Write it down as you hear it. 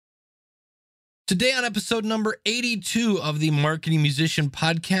Today on episode number 82 of the Marketing Musician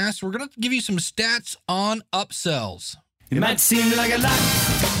Podcast, we're going to give you some stats on upsells. It might seem like a lot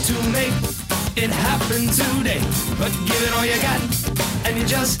to make it happen today, but give it all you got, and you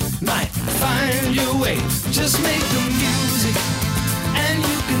just might find your way. Just make the music, and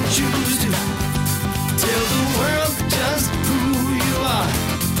you can choose to tell the world just who you are.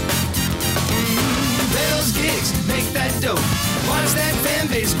 Play those gigs, make that dough, watch that fan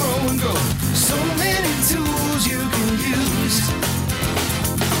base grow and grow. So many tools you can use.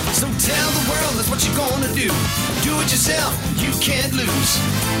 So tell the world that's what you're gonna do. Do it yourself, you can't lose.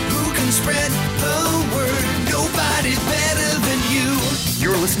 Who can spread the word? Nobody's better than you.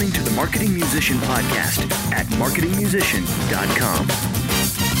 You're listening to the Marketing Musician Podcast at marketingmusician.com.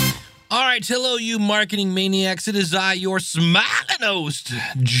 All right, hello, you marketing maniacs. It is I, your smiling host,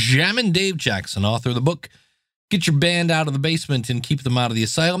 Jammin' Dave Jackson, author of the book, Get Your Band Out of the Basement and Keep Them Out of the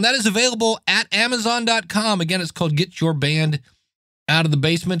Asylum. That is available at Amazon.com. Again, it's called Get Your Band Out of the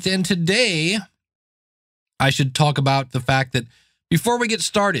Basement. And today, I should talk about the fact that before we get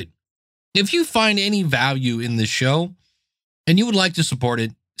started, if you find any value in this show and you would like to support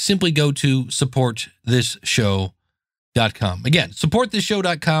it, simply go to supportthisShow.com. Again,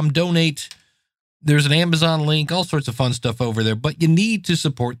 supportthisShow.com, donate. There's an Amazon link, all sorts of fun stuff over there, but you need to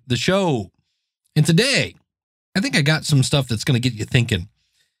support the show. And today, I think I got some stuff that's going to get you thinking.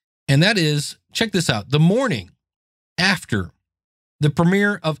 And that is, check this out, the morning after the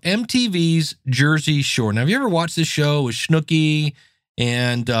premiere of MTV's Jersey Shore. Now, have you ever watched this show with Snooki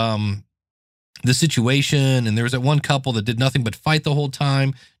and The Situation? And there was that one couple that did nothing but fight the whole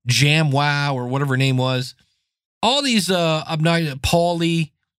time, Jam Wow, or whatever her name was. All these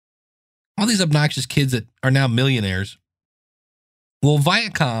Paulie, all these obnoxious kids that are now millionaires. Well,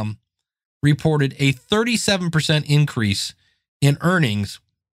 Viacom reported a 37% increase in earnings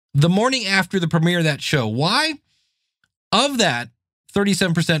the morning after the premiere of that show. Why? Of that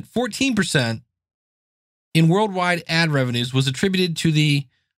 37%, 14% in worldwide ad revenues was attributed to the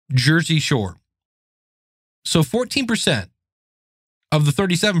Jersey Shore. So 14% of the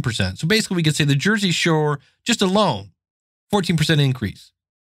 37%. So basically we could say the Jersey Shore just alone, 14% increase.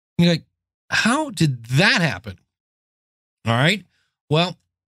 And you're like, how did that happen? All right. Well,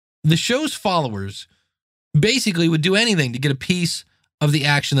 the show's followers basically would do anything to get a piece of the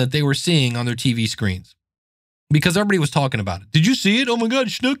action that they were seeing on their TV screens because everybody was talking about it. Did you see it? Oh my God,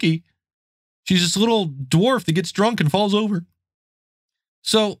 Snooki. She's this little dwarf that gets drunk and falls over.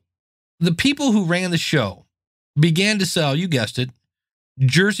 So the people who ran the show began to sell, you guessed it,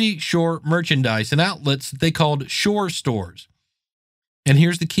 Jersey Shore merchandise in outlets that they called Shore stores. And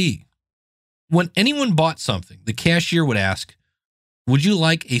here's the key. When anyone bought something, the cashier would ask, would you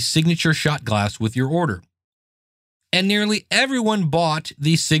like a signature shot glass with your order? And nearly everyone bought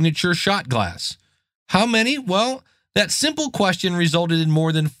the signature shot glass. How many? Well, that simple question resulted in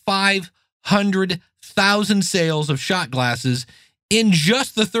more than 500,000 sales of shot glasses in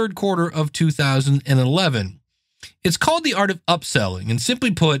just the third quarter of 2011. It's called the art of upselling, and simply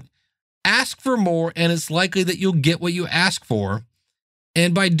put, ask for more and it's likely that you'll get what you ask for.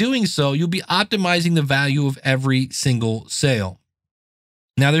 And by doing so, you'll be optimizing the value of every single sale.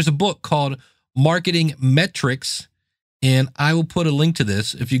 Now, there's a book called Marketing Metrics, and I will put a link to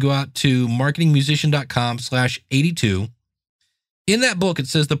this if you go out to marketingmusician.com/82. In that book, it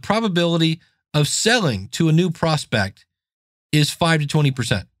says the probability of selling to a new prospect is 5 to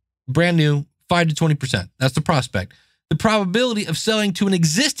 20%. Brand new, 5 to 20%. That's the prospect. The probability of selling to an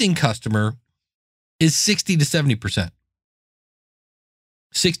existing customer is 60 to 70%.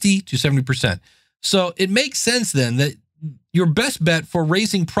 60 to 70%. So it makes sense then that your best bet for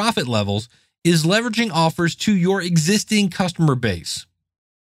raising profit levels is leveraging offers to your existing customer base.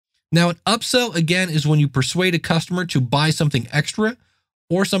 Now, an upsell, again, is when you persuade a customer to buy something extra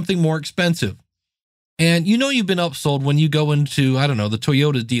or something more expensive. And you know you've been upsold when you go into, I don't know, the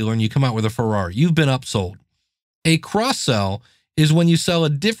Toyota dealer and you come out with a Ferrari. You've been upsold. A cross-sell is when you sell a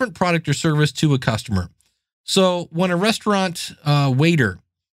different product or service to a customer. So when a restaurant waiter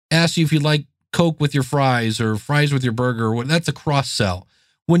asks you if you'd like Coke with your fries or fries with your burger, or what, that's a cross-sell.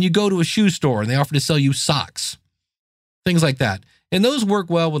 When you go to a shoe store and they offer to sell you socks, things like that. And those work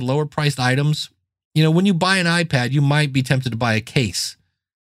well with lower priced items. You know, when you buy an iPad, you might be tempted to buy a case.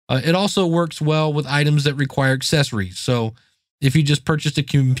 It also works well with items that require accessories. So if you just purchased a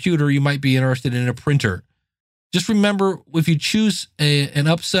computer, you might be interested in a printer. Just remember, if you choose an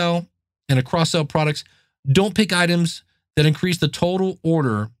upsell and a cross-sell products, don't pick items that increase the total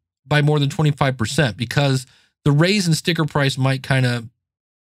order by more than 25% because the raise in sticker price might kind of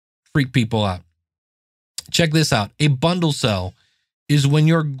freak people out. Check this out. A bundle sell is when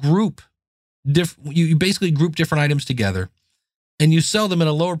your group You basically group different items together and you sell them at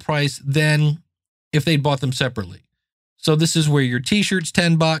a lower price than if they'd bought them separately. So this is where your t-shirt's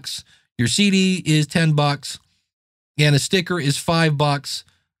 $10, your CD is $10, and a sticker is $5.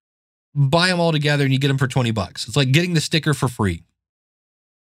 Buy them all together and you get them for $20. It's like getting the sticker for free.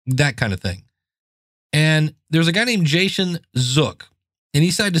 That kind of thing. And there's a guy named Jason Zook, and he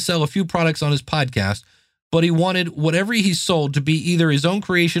decided to sell a few products on his podcast, but he wanted whatever he sold to be either his own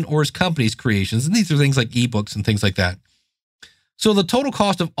creation or his company's creations. And these are things like ebooks and things like that. So the total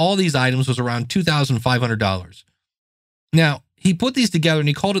cost of all these items was around $2,500. Now, he put these together and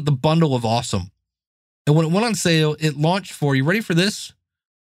he called it the Bundle of Awesome. And when it went on sale, it launched for, you ready for this?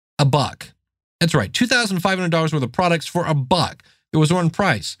 $1. That's right, $2,500 worth of products for $1. It was one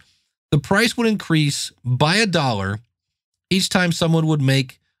price. The price would increase by $1 each time someone would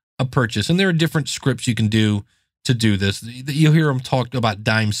make a purchase. And there are different scripts you can do to do this. You'll hear them talk about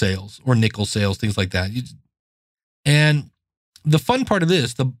dime sales or nickel sales, things like that. And the fun part of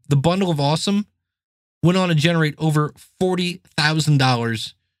this, the Bundle of Awesome went on to generate over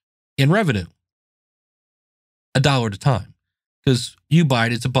 $40,000 in revenue. $1 at a time. Because you buy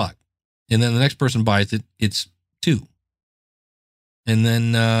it, it's $1. And then the next person buys it, it's $2. And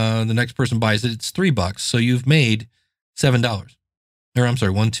then the next person buys it, it's $3. So you've made $7. Or I'm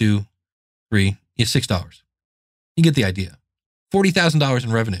sorry, 1, 2, 3, yeah, $6. You get the idea. $40,000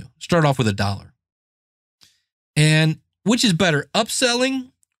 in revenue. Start off with $1. And which is better,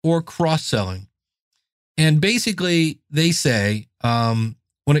 upselling or cross-selling? And basically, they say when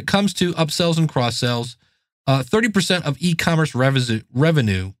it comes to upsells and cross-sells, 30% of e-commerce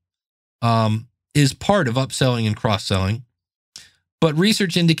revenue is part of upselling and cross-selling. But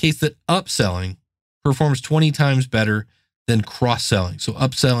research indicates that upselling performs 20 times better than cross-selling. So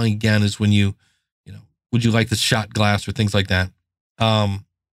upselling, again, is when you would you like this shot glass or things like that. But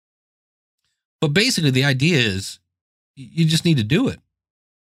basically, the idea is you just need to do it,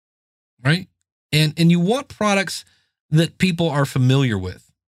 right? And you want products that people are familiar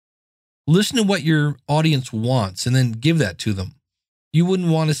with. Listen to what your audience wants and then give that to them. You wouldn't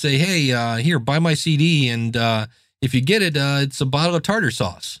want to say, hey, here, buy my CD, and if you get it, it's a bottle of tartar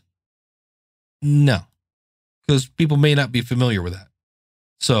sauce. No, because people may not be familiar with that.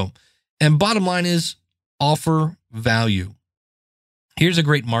 So, and bottom line is offer value. Here's a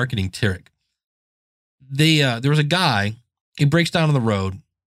great marketing trick. There was a guy, he breaks down on the road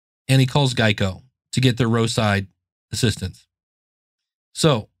and he calls Geico to get their roadside assistance.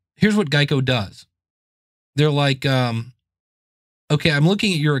 So here's what Geico does. They're like, okay, I'm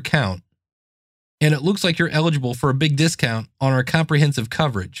looking at your account and it looks like you're eligible for a big discount on our comprehensive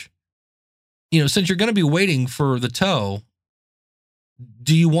coverage. Since you're going to be waiting for the tow,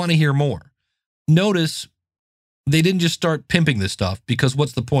 do you want to hear more? Notice they didn't just start pimping this stuff, because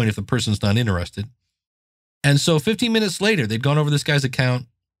what's the point if the person's not interested? And so 15 minutes later, they'd gone over this guy's account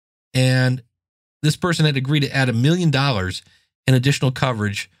and this person had agreed to add $1 million in additional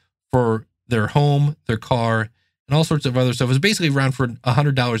coverage for their home, their car, and all sorts of other stuff. It was basically around for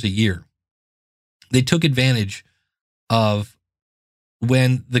 $100 a year. They took advantage of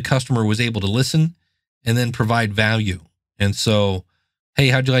when the customer was able to listen and then provide value. And so, hey,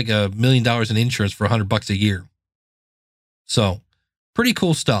 how'd you like $1 million in insurance for $100 a year? So pretty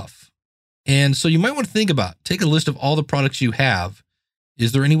cool stuff. And so you might want to think about, take a list of all the products you have.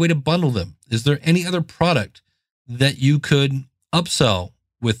 Is there any way to bundle them? Is there any other product that you could upsell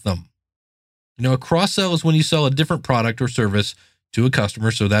with them? A cross-sell is when you sell a different product or service to a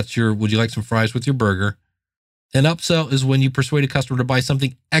customer. So that's would you like some fries with your burger? An upsell is when you persuade a customer to buy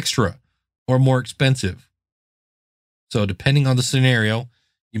something extra or more expensive. So depending on the scenario,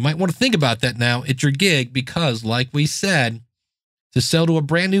 you might want to think about that now at your gig, because like we said, to sell to a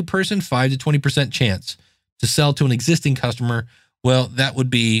brand new person, 5 to 20% chance. To sell to an existing customer, well, that would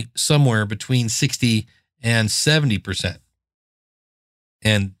be somewhere between 60 and 70%.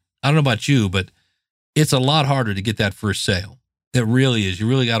 And I don't know about you, but it's a lot harder to get that first sale. It really is. You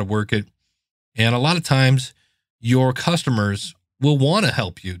really got to work it. And a lot of times your customers will want to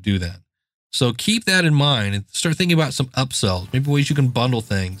help you do that. So keep that in mind and start thinking about some upsells, maybe ways you can bundle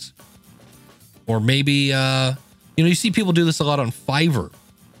things. Or maybe, you see people do this a lot on Fiverr.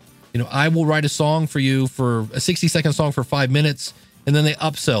 I will write a song for you for a 60-second song for 5 minutes, and then they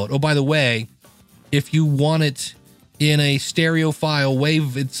upsell it. Oh, by the way, if you want it in a stereo file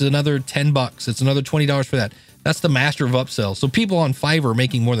wave, it's another $10. It's another $20 for that. That's the master of upsells. So people on Fiverr are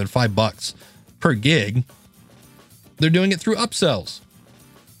making more than $5 per gig. They're doing it through upsells.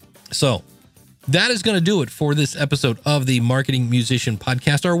 So that is going to do it for this episode of the Marketing Musician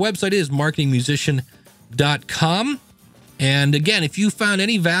Podcast. Our website is marketingmusician.com. And again, if you found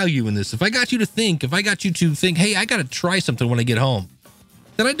any value in this, if I got you to think, hey, I got to try something when I get home,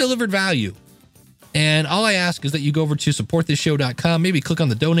 then I delivered value. And all I ask is that you go over to supportthishow.com, maybe click on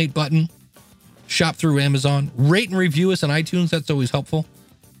the donate button, shop through Amazon, rate and review us on iTunes. That's always helpful.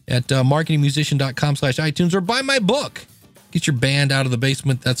 At marketingmusician.com/iTunes, or buy my book, Get Your Band Out of the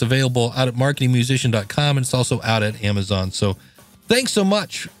Basement. That's available out at marketingmusician.com, and it's also out at Amazon. So thanks so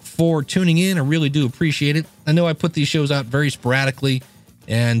much for tuning in. I really do appreciate it. I know I put these shows out very sporadically,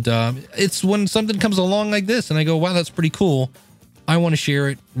 and it's when something comes along like this and I go, wow, that's pretty cool, I want to share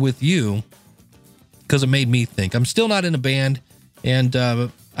it with you because it made me think. I'm still not in a band, and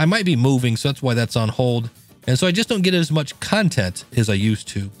I might be moving, so that's why that's on hold. And so I just don't get as much content as I used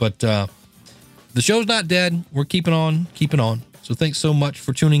to. But the show's not dead. We're keeping on. So thanks so much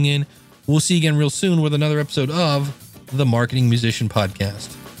for tuning in. We'll see you again real soon with another episode of the Marketing Musician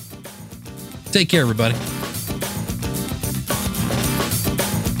Podcast. Take care, everybody.